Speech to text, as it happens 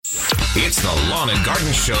It's the Lawn and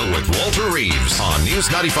Garden Show with Walter Reeves on News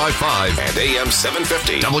 95.5 and AM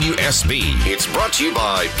 750 WSB. It's brought to you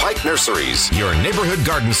by Pike Nurseries, your neighborhood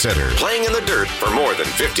garden center, playing in the dirt for more than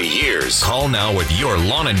 50 years. Call now with your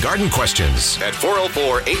lawn and garden questions at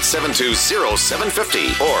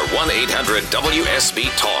 404-872-0750 or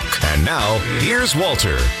 1-800-WSB-TALK. And now, here's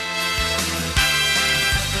Walter.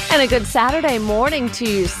 And a good Saturday morning to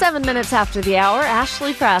you. 7 minutes after the hour,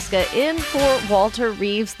 Ashley Frasca in for Walter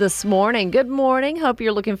Reeves this morning. Good morning. Hope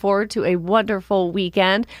you're looking forward to a wonderful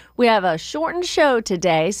weekend. We have a shortened show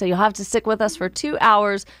today, so you'll have to stick with us for 2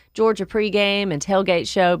 hours. Georgia pregame and tailgate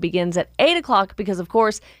show begins at 8 o'clock because, of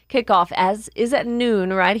course, kickoff is at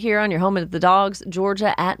noon right here on your home of the Dogs,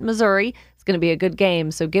 Georgia at Missouri. It's going to be a good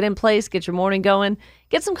game, so get in place, get your morning going,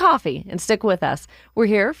 get some coffee, and stick with us. We're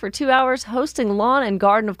here for 2 hours hosting Lawn and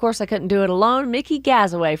Garden. Of course, I couldn't do it alone. Mickey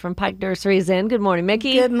Gazaway from Pike Nurseries in. Good morning,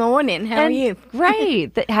 Mickey. Good morning. How are you?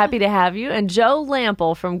 Great. Happy to have you. And Joe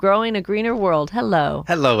Lample from Growing a Greener World. Hello.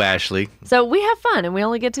 Hello, Ashley. So we have fun, and we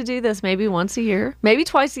only get to do this maybe once a year, maybe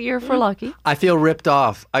twice a year if we're lucky. I feel ripped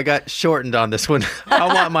off. I got shortened on this one. I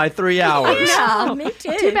want my 3 hours. Yeah, me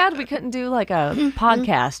too. Too bad we couldn't do like a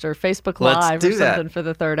podcast or Facebook Live or something for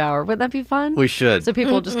the third hour. Wouldn't that be fun? We should. So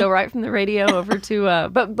people just go right from the radio over to,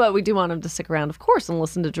 but we do want them to stick around, of course, and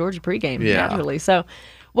listen to Georgia pregame, naturally. So,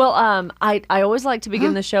 well, I always like to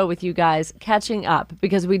begin the show with you guys catching up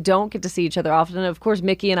because we don't get to see each other often. And of course,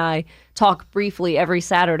 Mickey and I talk briefly every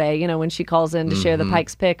Saturday, when she calls in to share the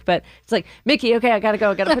Pikes pick. But it's like, Mickey, okay, I got to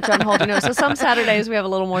go. I got to put you on hold. So some Saturdays we have a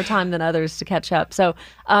little more time than others to catch up. So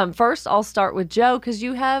first, I'll start with Joe because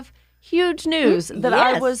you have huge news that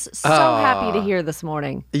I was so happy to hear this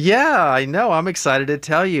morning. Yeah, I know. I'm excited to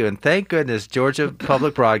tell you. And thank goodness Georgia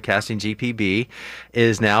Public Broadcasting, GPB,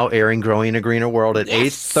 is now airing Growing a Greener World at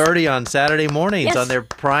 8:30 on Saturday mornings on their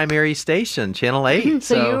primary station, Channel 8.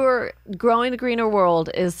 So your Growing a Greener World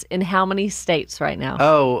is in how many states right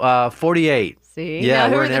now? 48. See? Yeah,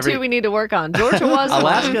 now, who are the two we need to work on? Georgia was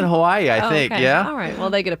Alaska and Hawaii, I think. Okay. Yeah. All right. Well,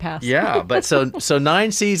 they get a pass. Yeah, but so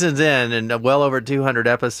 9 seasons in and well over 200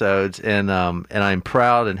 episodes, and I'm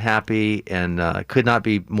proud and happy and could not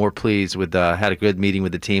be more pleased with. Had a good meeting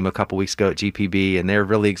with the team a couple weeks ago at GPB, and they're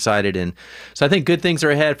really excited. And so I think good things are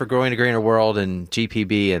ahead for Growing a Greener World and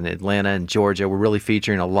GPB and Atlanta and Georgia. We're really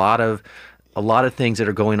featuring a lot of things that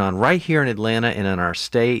are going on right here in Atlanta and in our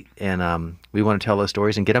state, and we want to tell those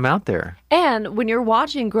stories and get them out there. And when you're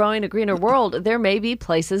watching Growing a Greener World, there may be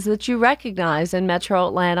places that you recognize in Metro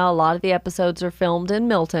Atlanta. A lot of the episodes are filmed in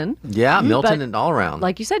Milton. Yeah, Milton but and all around.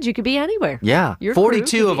 Like you said, you could be anywhere. Yeah, Your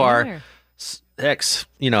 42 of our anywhere.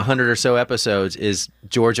 100 or so episodes is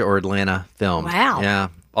Georgia or Atlanta filmed. Wow. Yeah,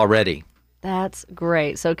 already. That's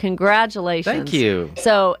great. So congratulations. Thank you.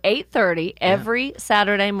 So 8:30 every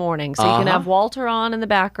Saturday morning. So you can have Walter on in the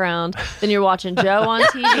background. Then you're watching Joe on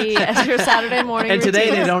TV as your Saturday morning And today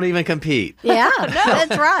routine. they don't even compete. Yeah,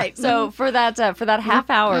 that's right. So for that half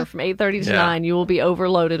hour from 8:30 to 9, you will be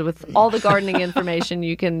overloaded with all the gardening information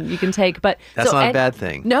you can take. But That's not a bad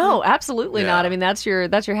thing. No, absolutely Yeah. not. I mean, that's your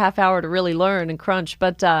half hour to really learn and crunch.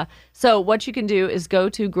 But so what you can do is go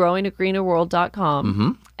to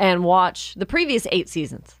growingagreenerworld.com and watch the previous 8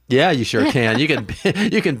 seasons. Yeah, you sure can. You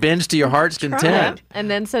can binge to your heart's content. And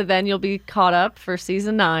then you'll be caught up for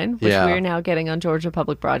season 9, which we are now getting on Georgia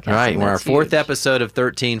Public Broadcasting. Right, we're our That's 4th huge. episode of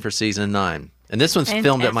 13 for season 9. And this one's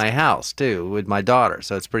filmed at my house, too, with my daughter.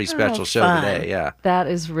 So it's a pretty special show fun. today, yeah. That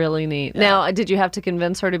is really neat. Now, did you have to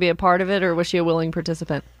convince her to be a part of it, or was she a willing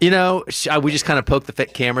participant? We just kind of poked the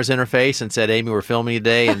cameras in her face and said, Amy, we're filming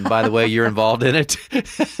today, and by the way, you're involved in it.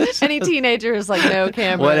 Any teenager is like, no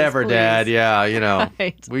cameras, Whatever, please. Dad, yeah,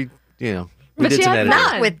 Right. we But did she some had editing.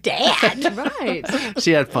 fun. Not with Dad. Right.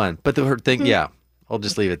 She had fun. But her thing, I'll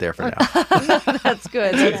just leave it there for now. That's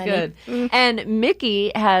good. That's good. And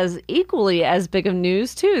Mickey has equally as big of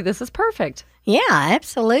news, too. This is perfect. Yeah,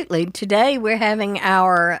 absolutely. Today we're having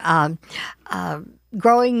our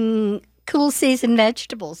growing cool season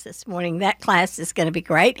vegetables this morning. That class is going to be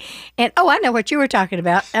great. And, I know what you were talking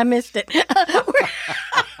about. I missed it.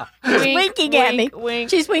 She's winking at me. Wink.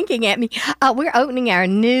 She's winking at me. We're opening our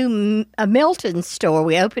new Milton store.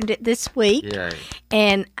 We opened it this week. Yeah.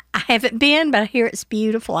 And I haven't been, but I hear it's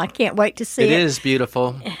beautiful. I can't wait to see it. It is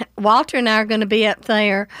beautiful. Walter and I are going to be up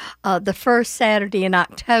there the first Saturday in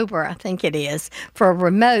October, I think it is, for a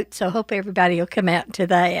remote. So I hope everybody will come out to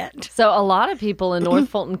that. So a lot of people in North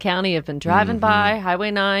Fulton County have been driving by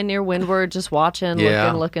Highway 9 near Windward, just watching,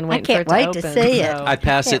 looking, waiting can't for it wait to to open. see it. So- I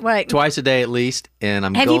pass Can't it wait. twice a day at least, and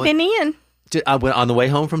I'm Have going. you been in? I went on the way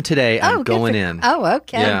home from today. I'm going in. Oh,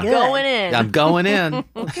 okay. Yeah. Good. Going in. I'm going in.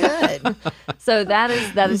 Good. So that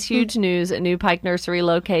is huge news. A new Pike Nursery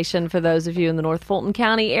location for those of you in the North Fulton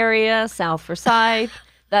County area, South Forsyth.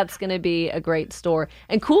 That's going to be a great store.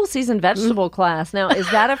 And cool season vegetable class. Now, is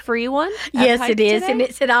that a free one? Yes, Pike it is. today? And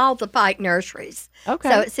it's at all the Pike nurseries. Okay.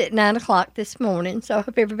 So it's at 9 o'clock this morning. So I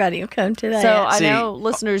hope everybody will come to that. So I See- know,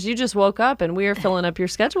 listeners, you just woke up and we are filling up your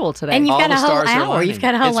schedule today. and you've All got the a whole stars are hour. aligning. You've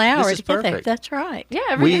got a whole This hour is to get there. perfect. That's right. yeah,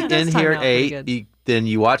 We everything does in time here out at pretty 8. good. Then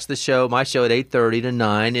you watch the show, my show at 8:30 to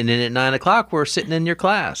 9, and then at 9 o'clock we're sitting in your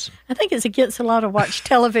class. I think it's against the law to watch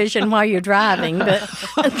television while you're driving, but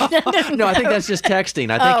No, I think that's just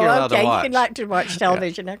texting. I think you're allowed okay. to watch. You can like to watch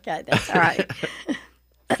television. Okay, that's all right.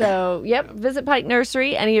 So, yep, visit Pike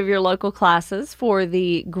Nursery, any of your local classes for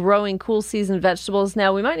the growing cool season vegetables.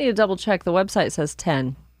 Now, we might need to double check. The website says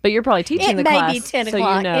 10, but you're probably teaching It the may class. be 10 so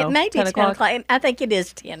o'clock. you know. It may be 10 o'clock. I think it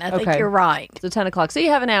is 10. I think Okay. you're right. So 10 o'clock. So you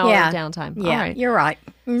have an hour Yeah. of downtime. Yeah, All right. you're right.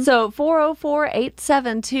 So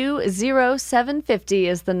 404-872-0750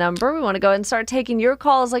 is the number. We want to go ahead and start taking your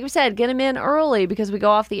calls. Like we said, get them in early because we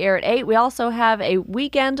go off the air at 8. We also have a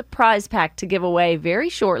weekend prize pack to give away very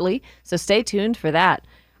shortly, so stay tuned for that.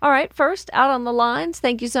 All right, first out on the lines,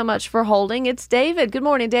 thank you so much for holding. It's David. Good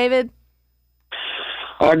morning, David.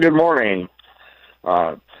 Good morning.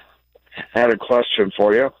 Had a question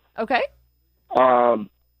for you. Okay.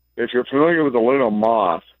 If you're familiar with the Luna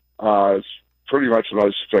moth, it's pretty much the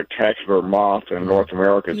most spectacular moth in North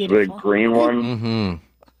America. It's the big Beautiful. green one. Mm-hmm.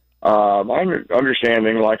 I'm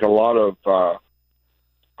understanding, like a lot of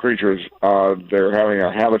creatures, they're having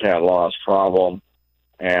a habitat loss problem,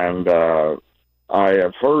 and I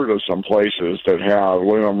have heard of some places that have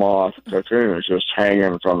Luna moth cocoons just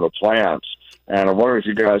hanging from the plants. And I wonder if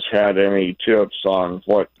you guys had any tips on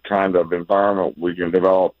what kind of environment we can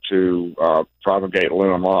develop to propagate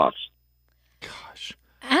Luna moths. Gosh.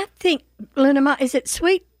 I think Luna, is it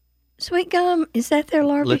sweet gum? Is that their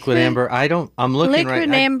larvae? Liquid food? amber. I'm looking Liquid right.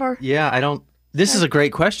 amber. I don't. This is a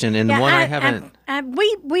great question, and one I haven't.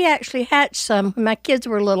 We actually hatched some when my kids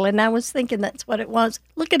were little, and I was thinking that's what it was.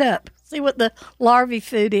 Look it up. See what the larvae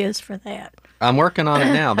food is for that. I'm working on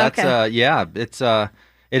it now. That's Okay.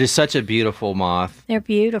 it is such a beautiful moth. They're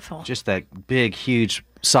beautiful. Just that big, huge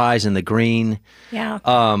size in the green. Yeah.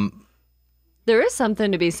 There is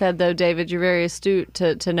something to be said, though, David. You're very astute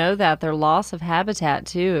to know that. Their loss of habitat,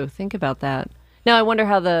 too. Think about that. Now, I wonder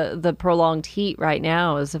how the prolonged heat right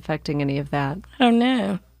now is affecting any of that. I don't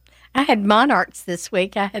know. I had monarchs this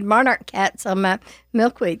week. I had monarch cats on my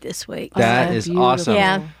milkweed this week. That is awesome.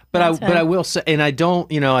 Yeah. But That's I will say, and I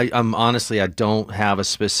don't, I'm honestly, I don't have a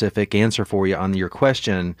specific answer for you on your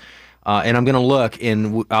question, and I'm going to look,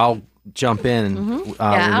 and I'll jump in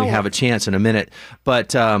when we have a chance in a minute.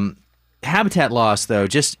 But habitat loss, though,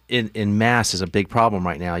 just in mass is a big problem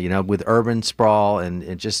right now. With urban sprawl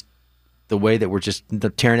and just the way that we're just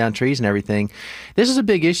tearing down trees and everything. This is a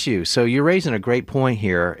big issue. So you're raising a great point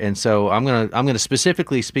here, and so I'm gonna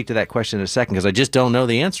specifically speak to that question in a second because I just don't know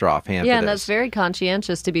the answer offhand. Yeah, for and this. that's very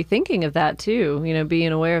conscientious to be thinking of that too.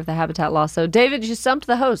 Being aware of the habitat loss. So, David, you stumped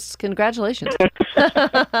the hosts. Congratulations.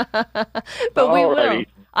 But we will. Alrighty.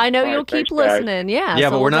 I know All right, you'll keep thanks, guys. listening. Yeah. Yeah,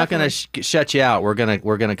 so but we're we'll not going definitely- to shut you out. We're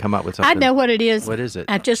gonna come up with something. I know what it is. What is it?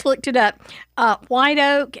 I just looked it up. White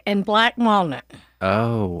oak and black walnut.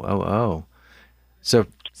 Oh. So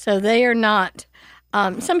So they are not.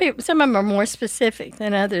 Some of them are more specific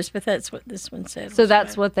than others, but that's what this one said. So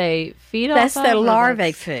that's what they feed That's off the of, or larvae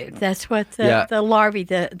that's- food. That's what Yeah. the larvae,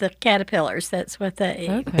 the caterpillars. That's what they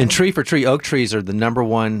eat. Okay. and tree for tree, oak trees are the number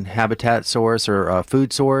one habitat source or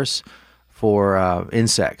food source for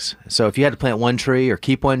insects. So if you had to plant one tree or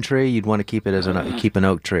keep one tree, you'd want to keep it as keep an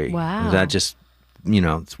oak tree. Wow. That just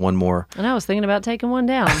it's one more. And I was thinking about taking one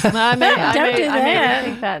down. I may Don't do that.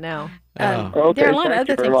 think that now. Okay, There are a lot of thank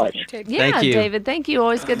you other very things much. in there too. Yeah, Thank you. David. Thank you.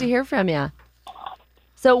 Always good to hear from you.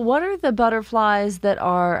 So, what are the butterflies that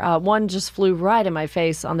are? One just flew right in my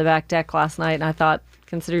face on the back deck last night, and I thought,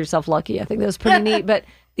 consider yourself lucky. I think that was pretty neat. But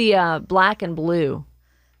the black and blue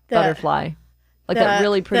butterfly, like that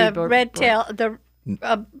really pretty the red tail, the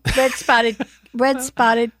red spotted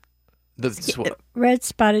The swallowtail.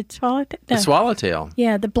 the No. swallowtail.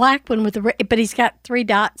 Yeah, the black one with the red, but he's got 3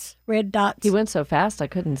 dots, red dots. He went so fast I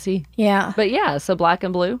couldn't see. Yeah. But yeah, so black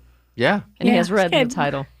and blue, Yeah. and he Yeah, has red in it's the good.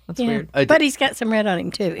 title. That's Yeah. weird. But he's got some red on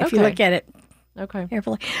him too, if you Okay. look at it Okay.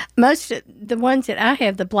 carefully. Most of the ones that I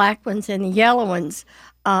have, the black ones and the yellow ones,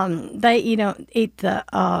 they eat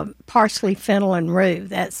the parsley, fennel, and rue.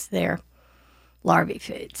 That's their larvae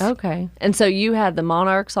foods. Okay. And so you had the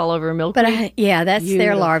monarchs all over milkweed. But that's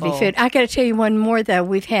their larvae Beautiful. food. I got to tell you one more though.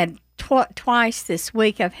 We've had twice this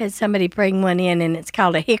week I've had somebody bring one in, and it's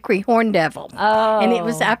called a hickory horn devil. Oh. And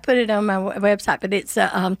I put it on my website, but it's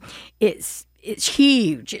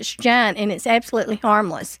huge, it's giant, and it's absolutely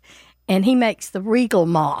harmless. And he makes the regal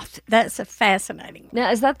moth. That's a fascinating one.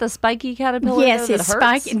 Now, is that the spiky caterpillar? Yes, though, it's that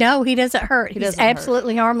hurts? spiky. No, he doesn't hurt. He's doesn't hurt.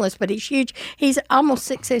 absolutely harmless, but he's huge. He's almost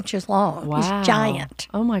 6 inches long. Wow. He's giant.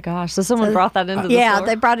 Oh my gosh! So someone brought that into the Yeah, store?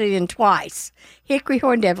 they brought it in twice. Hickory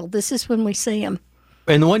horn devil. This is when we see him.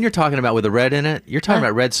 And the one you're talking about with the red in it, you're talking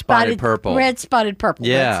about red spotted purple. Red spotted purple.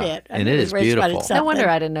 Yeah, That's it. and it is beautiful. No wonder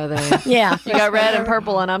I didn't know that. Yeah. You got red and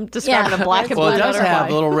purple, and I'm describing a black and Well, blue it does butterfly.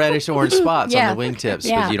 have little reddish orange spots Yeah. on the wingtips,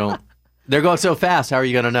 Yeah. but you don't. They're going so fast. How are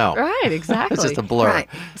you going to know? Right, exactly. It's just a blur. Right.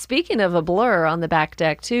 Speaking of a blur on the back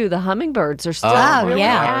deck, too, the hummingbirds are still Oh, really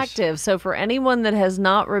yeah. active. So for anyone that has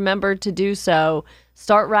not remembered to do so,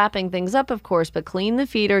 start wrapping things up, of course, but clean the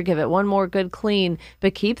feeder, give it one more good clean,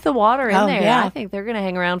 but keep the water in Oh, there. yeah. I think they're going to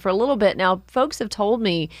hang around for a little bit. Now, folks have told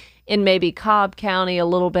me in maybe Cobb County, a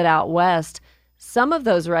little bit out west, some of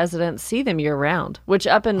those residents see them year-round, which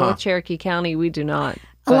up in North Cherokee County, we do not.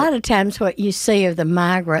 A lot of times what you see are the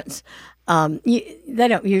migrants. They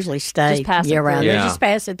don't usually stay Just pass it year round. through. They Yeah. just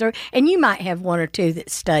pass it through. And you might have one or two that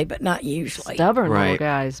stay, but not usually. Stubborn little Right.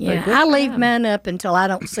 guys. But Yeah, good I for leave them. mine up until I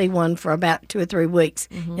don't see one for about 2 or 3 weeks,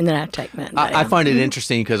 and then I take mine down. I find it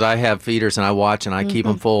interesting because I have feeders and I watch and I keep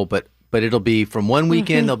them full, but it'll be from one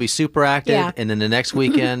weekend they'll be super active, Yeah. and then the next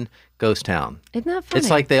weekend ghost town. Isn't that funny? It's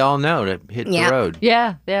like they all know to hit Yeah. the road.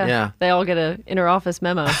 Yeah. Yeah. They all get a inter-office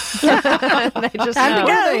memo. They just Time to know. go.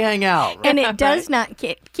 Where do they hang out? And it does not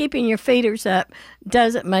keeping your feeders up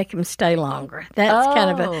doesn't make them stay longer. That's kind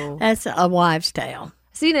of Oh. that's a wives' tale,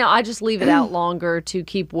 See, now I just leave it out longer to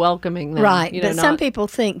keep welcoming them. right? You know, But some not- people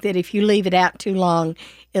think that if you leave it out too long,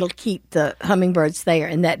 it'll keep the hummingbirds there,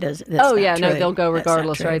 and that doesn't. Oh, yeah, no, they'll go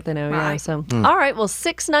regardless, right? They know, yeah. Right. So, all right, well,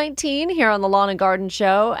 6:19 here on the Lawn and Garden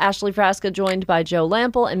Show. Ashley Frasca joined by Joe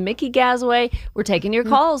Lample and Mickey Gasaway. We're taking your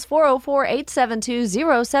calls,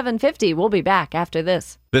 404-872-0750. We'll be back after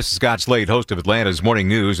this. This is Scott Slade, host of Atlanta's Morning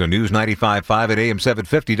News on News 95.5 at AM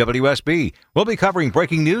 750 WSB. We'll be covering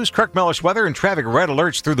breaking news, Kirk Mellish weather, and traffic red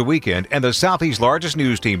alerts through the weekend. And the Southeast's largest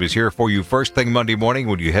news team is here for you first thing Monday morning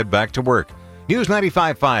when you head back to work. News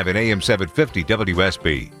 95.5 at AM 750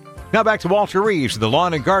 WSB. Now back to Walter Reeves, the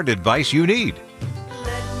lawn and garden advice you need.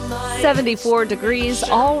 74 degrees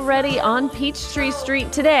already on Peachtree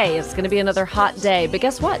Street today. It's going to be another hot day. But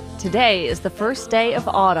guess what? Today is the first day of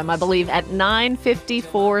autumn, I believe, at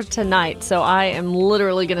 9:54 tonight. So I am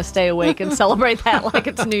literally going to stay awake and celebrate that like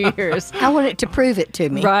it's New Year's. I want it to prove it to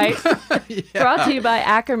me. Right? Brought to you by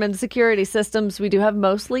Ackerman Security Systems. We do have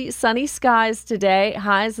mostly sunny skies today.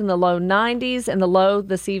 Highs in the low 90s and the low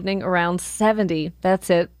this evening around 70. That's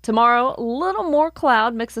it. Tomorrow, a little more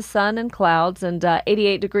cloud, mix of sun and clouds, and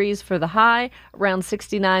 88 degrees for the high, around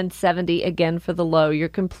 69, 70 again for the low. Your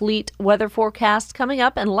complete weather forecast coming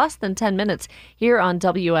up in less than 10 minutes here on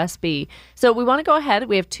WSB. So we want to go ahead.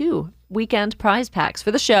 We have 2 weekend prize packs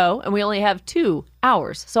for the show, and we only have 2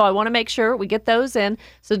 hours. So I want to make sure we get those in.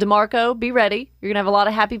 So DeMarco, be ready. You're going to have a lot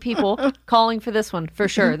of happy people calling for this one for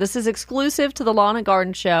sure. This is exclusive to the Lawn and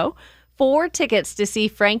Garden Show. 4 tickets to see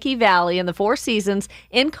Frankie Valli and the Four Seasons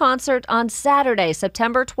in concert on Saturday,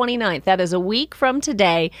 September 29th. That is a week from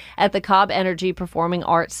today at the Cobb Energy Performing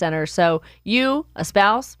Arts Center. So you, a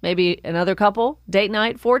spouse, maybe another couple, date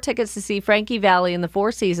night, 4 tickets to see Frankie Valli and the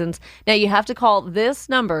Four Seasons. Now you have to call this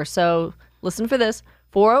number. So listen for this.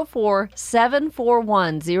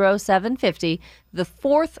 404-741-0750. The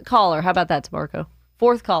 4th caller. How about that, DeMarco?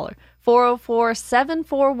 4th caller.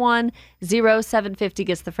 404-741-0750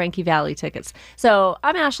 gets the Frankie Valli tickets. So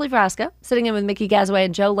I'm Ashley Frasca, sitting in with Mickey Gasaway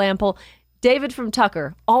and Joe Lample. David from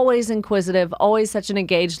Tucker, always inquisitive, always such an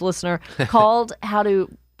engaged listener, called how to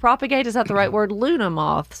propagate, is that the right word, Luna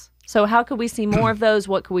moths. So how could we see more of those?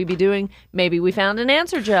 What could we be doing? Maybe we found an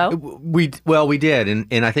answer, Joe. We did,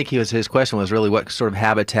 and I think his question was really what sort of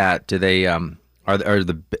habitat do they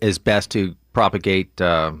is best to propagate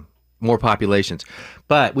more populations.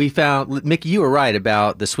 But we found, Mickey, you were right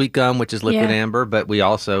about the sweet gum, which is liquid amber, but we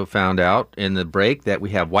also found out in the break that we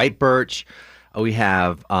have white birch, we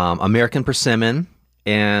have American persimmon,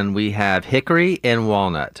 and we have hickory and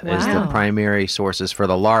walnut as the primary sources for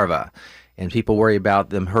the larvae. And people worry about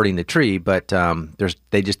them hurting the tree, but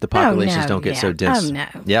the populations don't get so dense. Oh, no.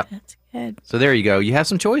 Yep. That's good. So there you go. You have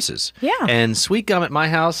some choices. Yeah. And sweet gum at my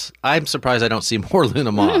house, I'm surprised I don't see more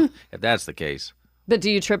Luna moth, if that's the case. But do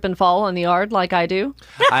you trip and fall in the yard like I do?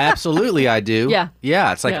 I do. Yeah.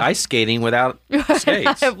 Yeah, it's like Yeah. ice skating without I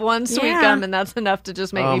skates. have one sweet Yeah. gum, and that's enough to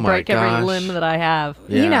just make Oh me my break every gosh. limb that I have.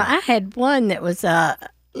 Yeah. You know, I had one that was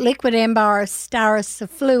Liquidambar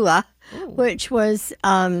styrosiflua, which was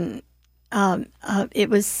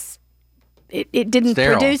it didn't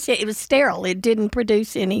Sterile. produce it. It was sterile. It didn't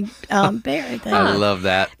produce any berry thing. I love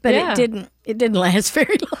that. But Yeah. it didn't last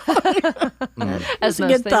very long. As It was a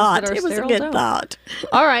most good things thought. that are It was a sterile good don't. thought.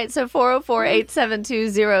 All right, so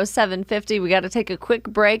 404-872-0750. We got to take a quick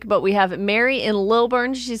break, but we have Mary in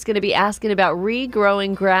Lilburn. She's going to be asking about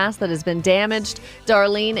regrowing grass that has been damaged.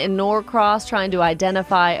 Darlene in Norcross trying to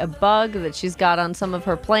identify a bug that she's got on some of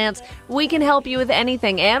her plants. We can help you with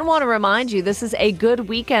anything, and want to remind you this is a good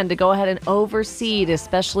weekend to go ahead and overseed,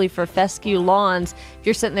 especially for fescue lawns. If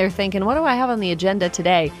you're sitting there thinking, what do I have on the agenda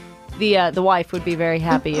today? The wife would be very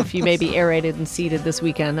happy if you maybe aerated and seeded this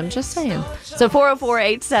weekend. I'm just saying. So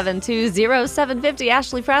 404-872-0750.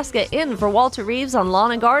 Ashley Frasca in for Walter Reeves on Lawn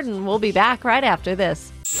and Garden. We'll be back right after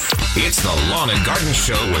this. It's the Lawn and Garden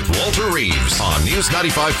Show with Walter Reeves on News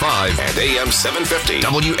 95.5 and AM 750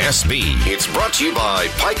 WSB. It's brought to you by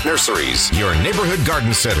Pike Nurseries, your neighborhood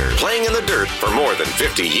garden center, playing in the dirt for more than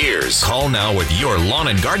 50 years. Call now with your lawn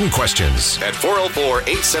and garden questions at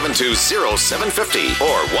 404-872-0750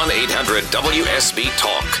 or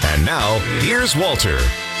 1-800-WSB-TALK. And now, here's Walter.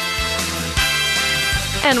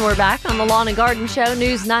 And we're back on the Lawn and Garden Show,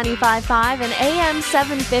 News 95.5 and AM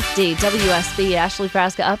 750 WSB. Ashley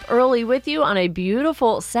Frasca up early with you on a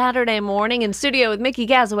beautiful Saturday morning in studio with Mickey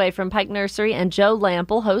Gazaway from Pike Nursery and Joe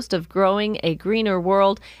Lample, host of Growing a Greener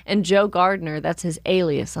World, and Joe Gardner. That's his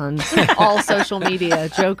alias on all social media,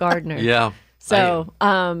 Joe Gardner. Yeah. So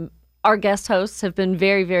our guest hosts have been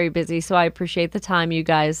very, very busy, so I appreciate the time you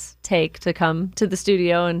guys take to come to the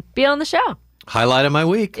studio and be on the show. Highlight of my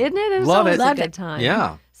week. Isn't it? It's Love always it. a good time.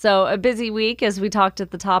 Yeah. So a busy week, as we talked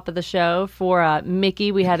at the top of the show. For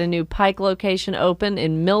Mickey, we had a new Pike location open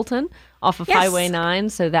in Milton off of Yes. Highway 9,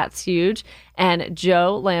 so that's huge. And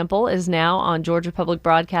Joe Lample is now on Georgia Public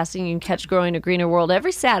Broadcasting. You can catch Growing a Greener World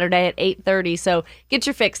every Saturday at 8:30, so get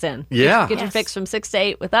your fix in. Yeah. Get your Yes. fix from 6 to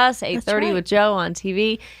 8 with us, 8:30 right. with Joe on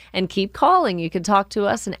TV, and keep calling. You can talk to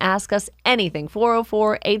us and ask us anything.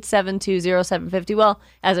 404-872-0750, well,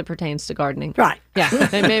 as it pertains to gardening. Right. Yeah,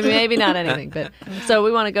 maybe not anything, but so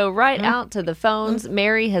we want to go right out to the phones.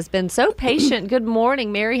 Mary has been so patient. Good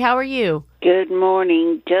morning, Mary. How are you? Good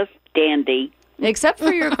morning. Just dandy. Except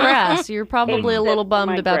for your grass, you're probably a little Except for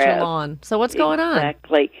bummed my about your grass. lawn. So what's going on?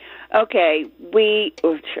 Exactly. Okay, we've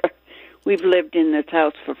lived in this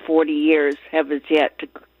house for 40 years, have as yet to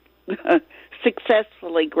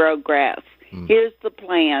successfully grow grass. Here's the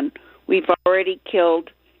plan. We've already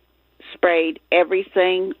sprayed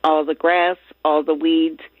everything, all the grass, all the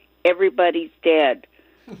weeds. Everybody's dead.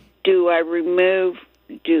 Do I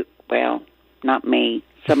well, not me,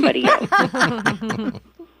 somebody else.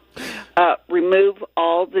 Remove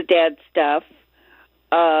all the dead stuff.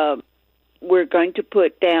 We're going to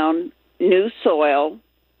put down new soil.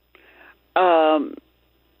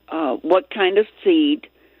 What kind of seed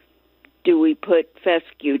do we put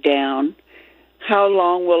fescue down? How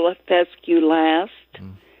long will a fescue last?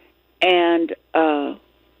 And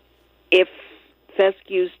if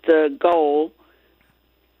fescue's the goal,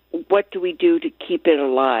 what do we do to keep it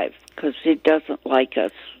alive? Because it doesn't like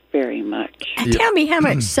us very much. Tell me how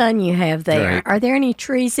much sun you have there. Right. Are there any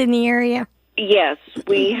trees in the area? Yes,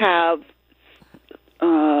 we have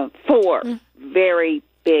 4 very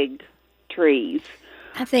big trees.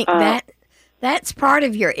 I think that's part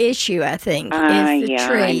of your issue, I think, is the Yeah,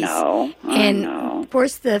 trees. I know. And of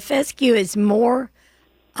course, the fescue is more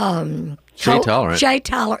Shade tolerant. shade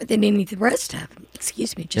tolerant than any of the rest of them.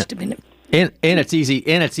 Excuse me, just a minute. And it's easy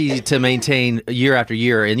to maintain year after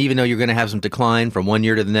year. And even though you're going to have some decline from one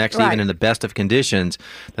year to the next, Right. even in the best of conditions,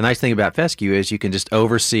 the nice thing about fescue is you can just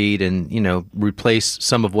overseed and replace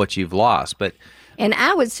some of what you've lost. But And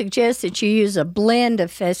I would suggest that you use a blend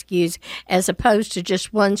of fescues as opposed to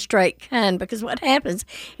just one straight kind, because what happens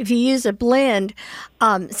if you use a blend,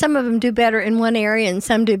 some of them do better in one area and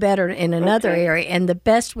some do better in another area, and the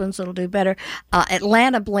best ones will do better.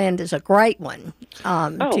 Atlanta blend is a great one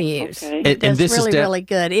to use. okay. It And does this is really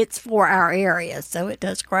good. It's for our area, so it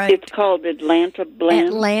does great. It's called Atlanta Blend.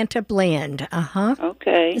 Atlanta blend.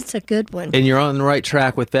 Okay. It's a good one. And you're on the right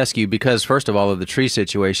track with fescue because, first of all, of the tree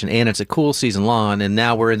situation, and it's a cool season lawn, and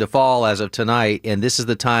now we're into fall as of tonight, and this is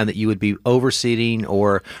the time that you would be overseeding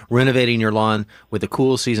or renovating your lawn with a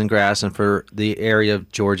cool season grass, and for the area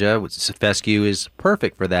of Georgia, fescue is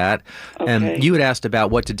perfect for that. Okay. And you had asked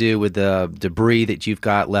about what to do with the debris that you've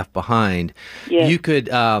got left behind. Yes. You could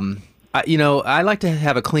I like to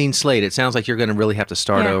have a clean slate. It sounds like you're going to really have to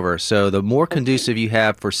start over. So the more conducive you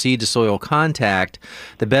have for seed to soil contact,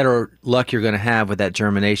 the better luck you're going to have with that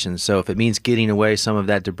germination. So if it means getting away some of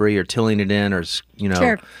that debris or tilling it in or,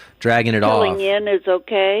 dragging it off. Tilling in is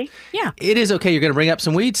okay? Yeah. It is okay. You're going to bring up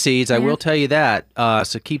some weed seeds. I will tell you that.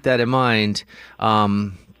 So keep that in mind.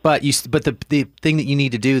 But the thing that you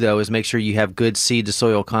need to do, though, is make sure you have good seed to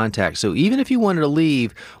soil contact. So even if you wanted to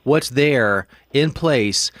leave what's there in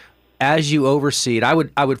place, as you overseed, I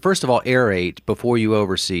would first of all aerate before you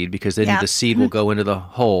overseed, because then the seed will go into the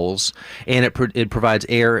holes and it provides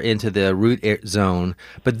air into the root zone.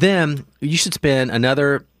 But then you should spend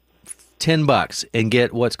another $10 and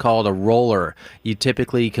get what's called a roller. You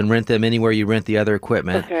typically can rent them anywhere you rent the other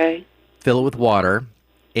equipment. Okay. Fill it with water,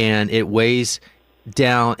 and it weighs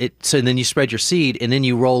down. So then you spread your seed, and then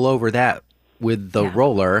you roll over that with the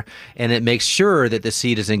roller, and it makes sure that the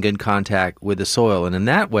seed is in good contact with the soil. And in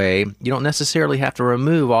that way, you don't necessarily have to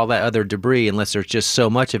remove all that other debris unless there's just so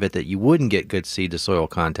much of it that you wouldn't get good seed to soil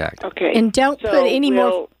contact. Okay. And don't put any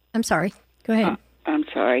more. I'm sorry. Go ahead. I'm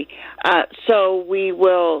sorry. So we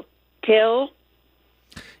will till?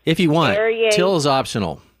 If you want. Aerate. Till is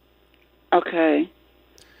optional. Okay.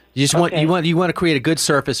 You just want to create a good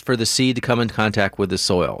surface for the seed to come in contact with the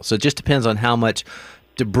soil. So it just depends on how much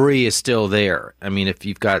debris is still there. I mean, if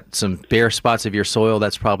you've got some bare spots of your soil,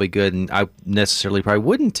 that's probably good, and I necessarily probably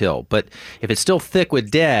wouldn't till. But if it's still thick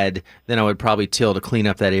with dead, then I would probably till to clean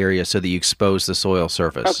up that area so that you expose the soil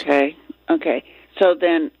surface. Okay. So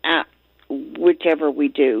then, whichever we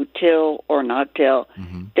do, till or not till,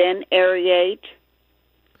 then aerate,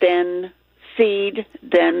 then seed,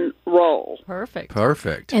 then roll.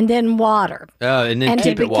 Perfect. And then water. And then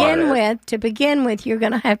keep it water. To begin with, you're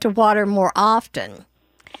going to have to water more often.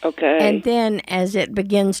 Okay. And then as it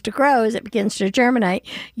begins to grow, as it begins to germinate,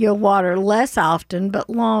 you'll water less often but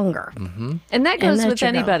longer. Mm-hmm. And that goes with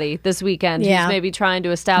anybody this weekend who's maybe trying to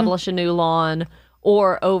establish a new lawn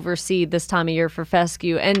or overseed this time of year for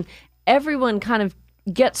fescue. And everyone kind of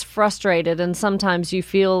gets frustrated, and sometimes you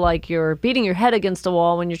feel like you're beating your head against a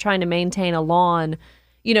wall when you're trying to maintain a lawn.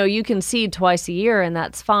 You can seed twice a year, and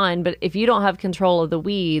that's fine. But if you don't have control of the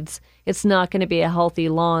weeds, it's not going to be a healthy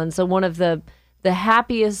lawn. So one of the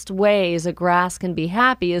happiest ways a grass can be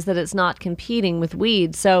happy is that it's not competing with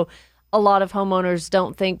weeds. So a lot of homeowners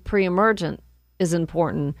don't think pre-emergent is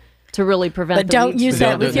important to really prevent but the don't weeds. use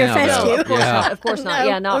that with your fescue. No, of course not.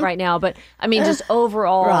 Yeah, not right now. But I mean, just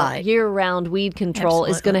overall year-round weed control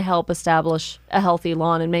is going to help establish a healthy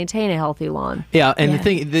lawn and maintain a healthy lawn. Yeah, and the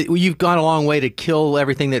thing that you've gone a long way to kill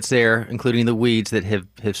everything that's there, including the weeds that have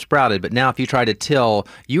sprouted. But now, if you try to till,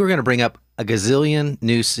 you are going to bring up a gazillion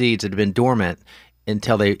new seeds that have been dormant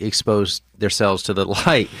until they expose themselves to the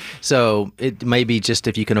light. So it may be just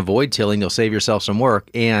if you can avoid tilling, you'll save yourself some work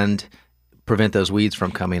and prevent those weeds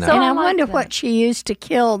from coming out. And I wonder what she used to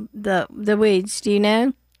kill the weeds. Do you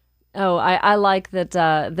know? Oh, I like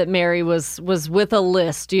that Mary was with a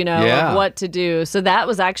list, of what to do. So that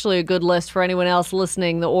was actually a good list for anyone else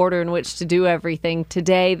listening, the order in which to do everything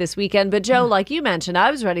today, this weekend. But Joe, like you mentioned, I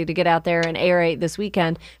was ready to get out there and aerate this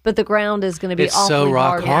weekend, but the ground is going to be awfully so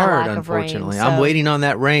rock hard, with unfortunately. Rain, so. I'm waiting on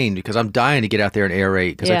that rain because I'm dying to get out there and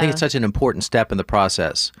aerate because I think it's such an important step in the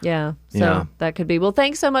process. Yeah, so that could be. Well,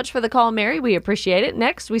 thanks so much for the call, Mary. We appreciate it.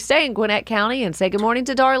 Next, we stay in Gwinnett County and say good morning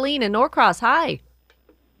to Darlene in Norcross. Hi.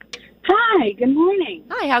 Hi, good morning.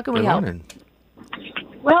 Hi, how can we help?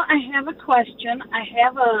 Well, I have a question. I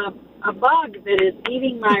have a bug that is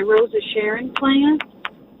eating my Rosa Sharon plant.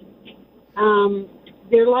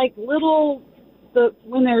 They're like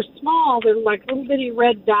when they're small, they're like little bitty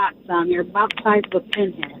red dots on there, about the size of a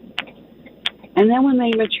pinhead. And then when they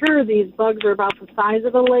mature, these bugs are about the size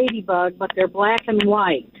of a ladybug, but they're black and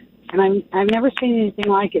white. And I've never seen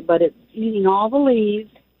anything like it, but it's eating all the leaves.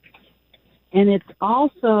 And it's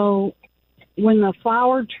also, when the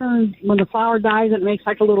flower dies, it makes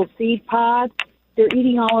like a little seed pod. They're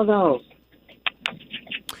eating all of those.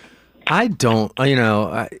 I don't,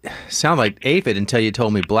 I sound like aphid until you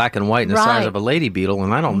told me black and white and the size of a lady beetle,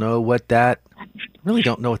 and I don't know really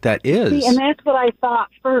don't know what that is. See, and that's what I thought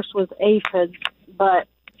first was aphids, but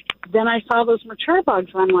then I saw those mature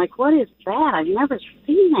bugs, and I'm like, what is that? I've never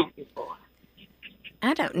seen that before.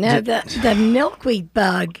 I don't know. The milkweed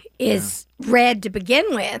bug is red to begin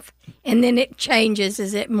with, and then it changes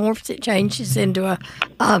as it morphs. It changes into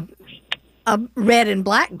a red and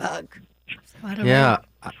black bug. So I don't know.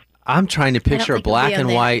 I'm trying to picture a black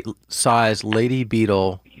and white size lady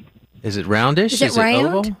beetle. Is it roundish? Is it round?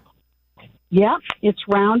 Oval? Yeah, it's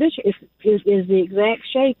roundish. It is the exact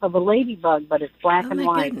shape of a ladybug, but it's black and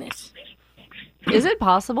white. Goodness. Is it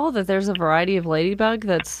possible that there's a variety of ladybug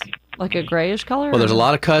that's Like a grayish color? Well, there's a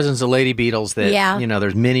lot of cousins of lady beetles that, Yeah.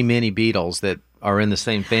 there's many, many beetles that are in the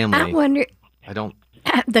same family. I wonder, I don't.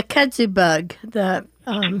 the kudzu bug,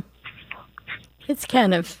 it's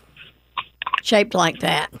kind of shaped like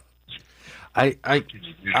that. I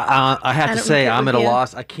have to don't say, know if it I'm would at a be a-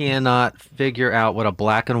 loss. I cannot figure out what a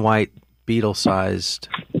black and white beetle-sized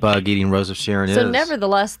bug eating Rose of Sharon is. So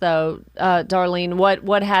nevertheless, though, Darlene,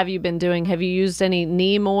 what have you been doing? Have you used any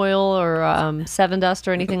neem oil or Seven Dust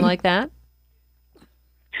or anything like that?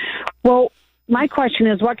 Well, my question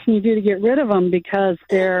is, what can you do to get rid of them? Because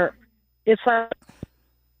it's like,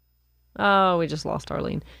 Oh, we just lost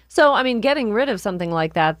Darlene. So, I mean, getting rid of something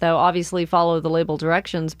like that, though, obviously follow the label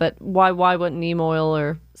directions, but why wouldn't neem oil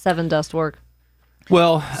or Seven Dust work?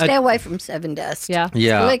 Well, Stay away from Seven Dust. Yeah.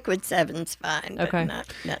 Yeah. Liquid Seven's fine. But Okay. Not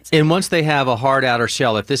and once they have a hard outer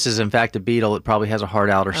shell, if this is in fact a beetle, it probably has a hard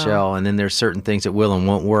outer shell, and then there's certain things that will and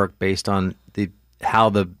won't work based on how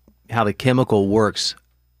the chemical works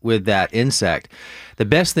with that insect. The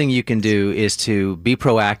best thing you can do is to be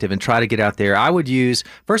proactive and try to get out there. I would use,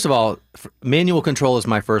 first of all, manual control is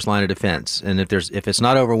my first line of defense. And if it's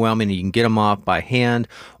not overwhelming, you can get them off by hand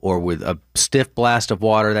or with a stiff blast of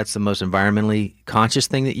water. That's the most environmentally conscious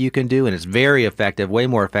thing that you can do, and it's very effective, way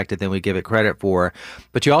more effective than we give it credit for.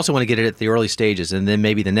 But you also want to get it at the early stages, and then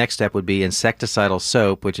maybe the next step would be insecticidal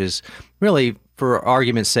soap, which is really, for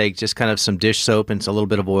argument's sake, just kind of some dish soap and a little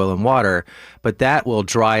bit of oil and water. But that will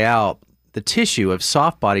dry out the tissue of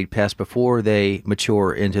soft-bodied pests before they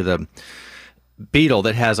mature into the beetle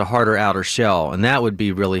that has a harder outer shell, and that would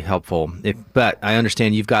be really helpful. But I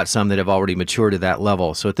understand you've got some that have already matured to that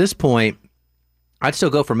level. So at this point, I'd still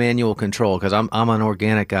go for manual control because I'm an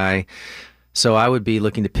organic guy. So I would be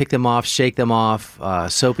looking to pick them off, shake them off,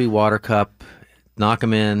 soapy water cup, knock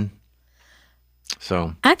them in.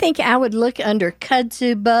 So I think I would look under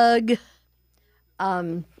kudzu bug.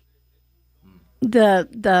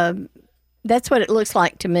 That's what it looks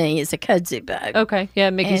like to me, is a kudzu bug. Okay. Yeah,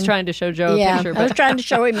 Mickey's And- trying to show Joe yeah, a picture. I was But trying to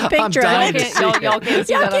show him a picture. dying to Y'all see it. y'all can't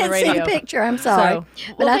see that on the can't see radio. the picture. I'm sorry, So,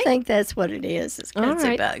 but well, I think that's what it is. It's All kudzu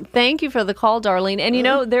right. bug. Thank you for the call, Darlene. And you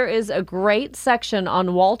know, there is a great section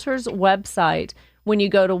on Walter's website when you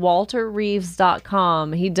go to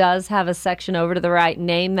walterreeves.com. He does have a section over to the right,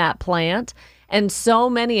 Name That Plant. And so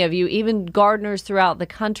many of you, even gardeners throughout the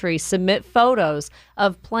country, submit photos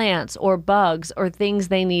of plants or bugs or things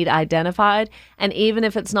they need identified. And even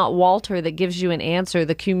if it's not Walter that gives you an answer,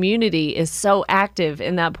 the community is so active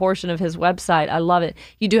in that portion of his website. I love it.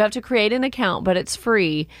 You do have to create an account, but it's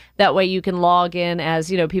free. That way you can log in as,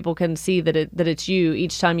 people can see that it's you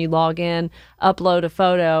each time you log in, upload a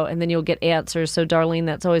photo, and then you'll get answers. So, Darlene,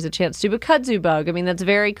 that's always a chance to. But kudzu bug, I mean, that's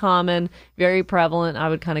very common, very prevalent. I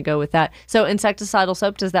would kind of go with that. So, insecticidal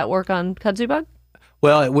soap, does that work on kudzu bug?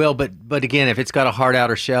 Well, it will, but again, if it's got a hard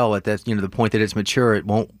outer shell at that, the point that it's mature, it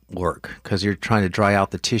won't work because you're trying to dry out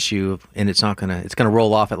the tissue, and it's gonna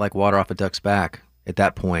roll off it like water off a duck's back at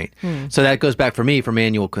that point. So that goes back for me for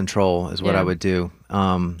manual control is what Yeah. I would do,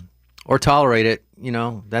 or tolerate it.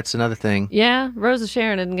 That's another thing. Yeah, Rose of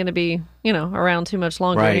Sharon isn't going to be, around too much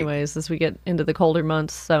longer Right. anyways as we get into the colder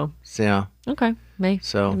months. So, Yeah. okay. May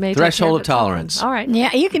So, take threshold care of itself then. tolerance. All right.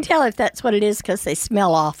 Yeah, you can tell if that's what it is because they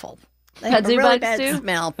smell awful. They have a Kudzu really bugs bad do?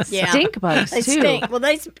 smell. Yeah. Stink bugs, They too. stink. Well,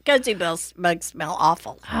 kudzu bugs smell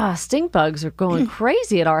awful. Stink bugs are going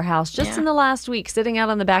crazy at our house. Just Yeah. in the last week, sitting out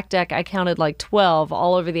on the back deck, I counted like 12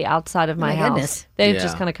 all over the outside of my my house. goodness. They've Yeah.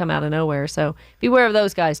 just kind of come out of nowhere. So beware of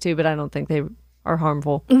those guys too, but I don't think they are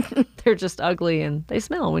harmful. They're just ugly and they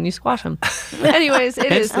smell when you squash them. Anyways,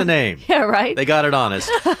 it Hence is the name. Yeah, right. They got it honest.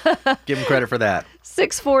 Give them credit for that.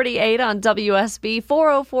 648 on WSB.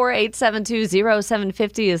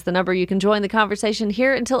 404-872-0750 is the number. You can join the conversation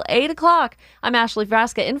here until 8 o'clock. I'm Ashley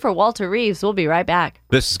Frasca in for Walter Reeves. We'll be right back.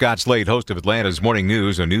 This is Scott Slade, host of Atlanta's Morning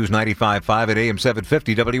News on News 95.5 at AM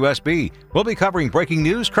 750 WSB. We'll be covering breaking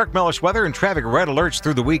news, Kirk Mellish weather, and traffic red alerts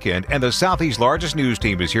through the weekend. And the Southeast's largest news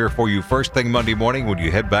team is here for you first thing Monday morning when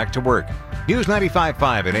you head back to work. News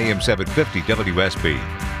 95.5 at AM 750 WSB.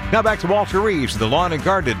 Now back to Walter Reeves, the lawn and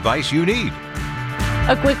garden advice you need.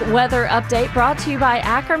 A quick weather update brought to you by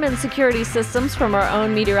Ackerman Security Systems from our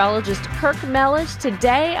own meteorologist Kirk Mellish.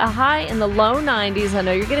 Today, a high in the low 90s. I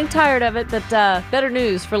know you're getting tired of it, but better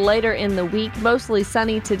news for later in the week. Mostly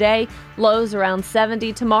sunny today, lows around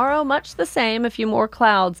 70. Tomorrow, much the same, a few more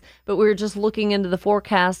clouds. But we were just looking into the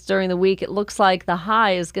forecast during the week. It looks like the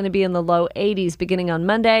high is going to be in the low 80s beginning on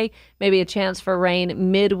Monday. Maybe a chance for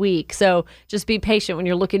rain midweek. So just be patient when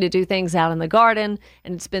you're looking to do things out in the garden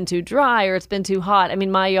and it's been too dry or it's been too hot. I mean,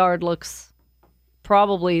 my yard looks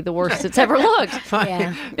probably the worst it's ever looked.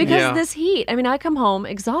 Yeah. Because Yeah. of this heat. I mean, I come home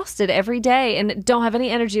exhausted every day and don't have any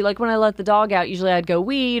energy. Like when I let the dog out, usually I'd go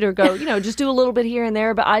weed or go, just do a little bit here and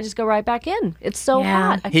there, but I just go right back in. It's so Yeah.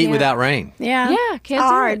 hot. I Heat can't- without rain. Yeah, Yeah, can't it's do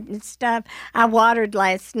hard and stuff. I watered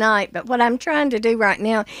last night, but what I'm trying to do right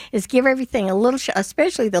now is give everything a little shot,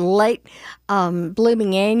 especially the late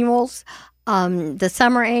blooming annuals, the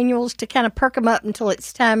summer annuals, to kind of perk them up until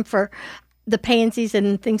it's time for the pansies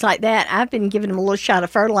and things like that. I've been giving them a little shot of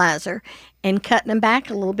fertilizer and cutting them back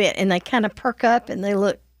a little bit, and they kind of perk up and they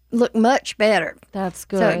look much better. That's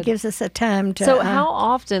good. So it gives us a time to. So how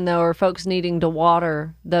often though are folks needing to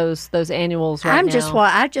water those annuals right now?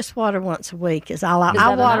 I just water once a week is all I Is I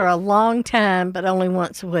that water enough? a long time, but only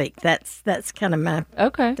once a week. That's kind of my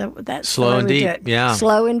Okay. that's Slow the way and we do deep, it. yeah.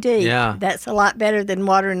 Slow and deep. Yeah. That's a lot better than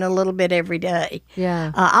watering a little bit every day.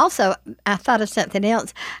 Yeah. Also, I thought of something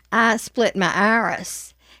else. I split my iris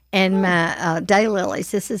and my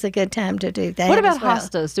daylilies. This is a good time to do that. What about as well.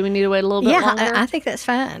 hostas? Do we need to wait a little bit Yeah, longer? I think that's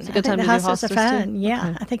fine. a good I time think to the do hostas are hostas, too? fine.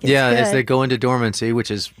 Yeah, I think it's Yeah, good. as they go into dormancy,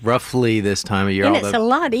 which is roughly this time of year. And although it's a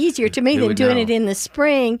lot easier to me you than would doing know. it in the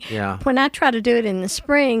spring. Yeah. When I try to do it in the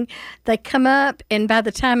spring, they come up, and by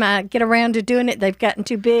the time I get around to doing it, they've gotten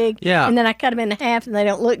too big. Yeah. And then I cut them in half, and they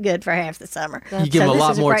don't look good for half the summer. You give them a this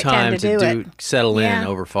lot is more great time to do it. settle in Yeah.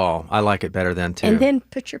 over fall. I like it better then too. And then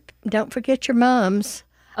don't forget your mums.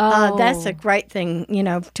 That's a great thing,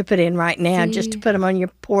 to put in right now, just to put them on your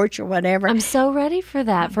porch or whatever. I'm so ready for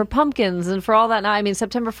that, for pumpkins and for all that. Now, I mean,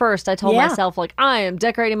 September 1st, I told Yeah. myself, like, I am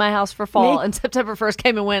decorating my house for fall. Me- And September 1st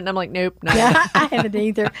came and went, and I'm like, nope, no. Yeah, I haven't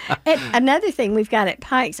either. And another thing we've got at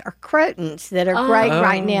Pikes are crotons that are great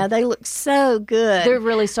right now. They look so good. They're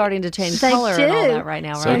really starting to change They color and all do. that right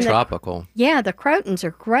now, so right? tropical. Yeah, the crotons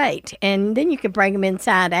are great. And then you can bring them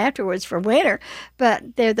inside afterwards for winter.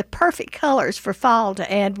 But they're the perfect colors for fall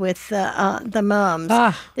to add with the mums.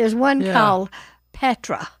 There's one yeah. called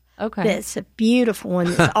Petra. Okay. That's a beautiful one.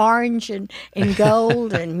 It's orange and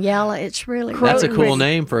gold and yellow. It's really That's a really cool pretty.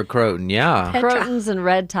 name for a croton. Yeah. Petra. Crotons and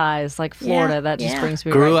red ties, like Florida. Yeah, that just yeah. brings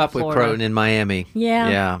me Grew right up to with Florida. croton in Miami. Yeah.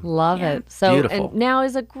 Yeah. Love Yeah. it. So Beautiful. and now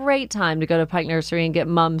is a great time to go to Pike Nursery and get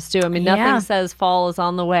mums too. I mean, nothing Yeah. says fall is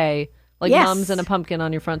on the way like Yes. mums and a pumpkin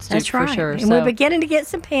on your front stoop That's right. for sure. And So we're beginning to get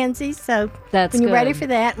some pansies. So That's when you're ready good. for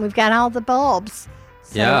that, and we've got all the bulbs.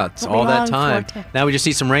 So Yeah, it's won't be all that long for time. it to- Now we just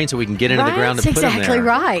need some rain so we can get into the Right, ground and That's put them exactly there.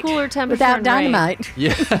 right. Cooler temperature without and rain. dynamite.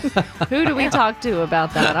 Yeah. Who do we talk to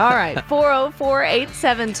about that? All right.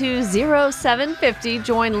 404-872-0750.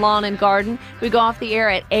 Join Lawn and Garden. We go off the air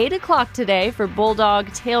at 8 o'clock today for Bulldog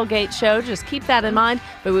Tailgate Show. Just keep that in mind.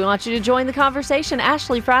 But we want you to join the conversation.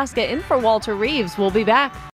 Ashley Frasca in for Walter Reeves. We'll be back.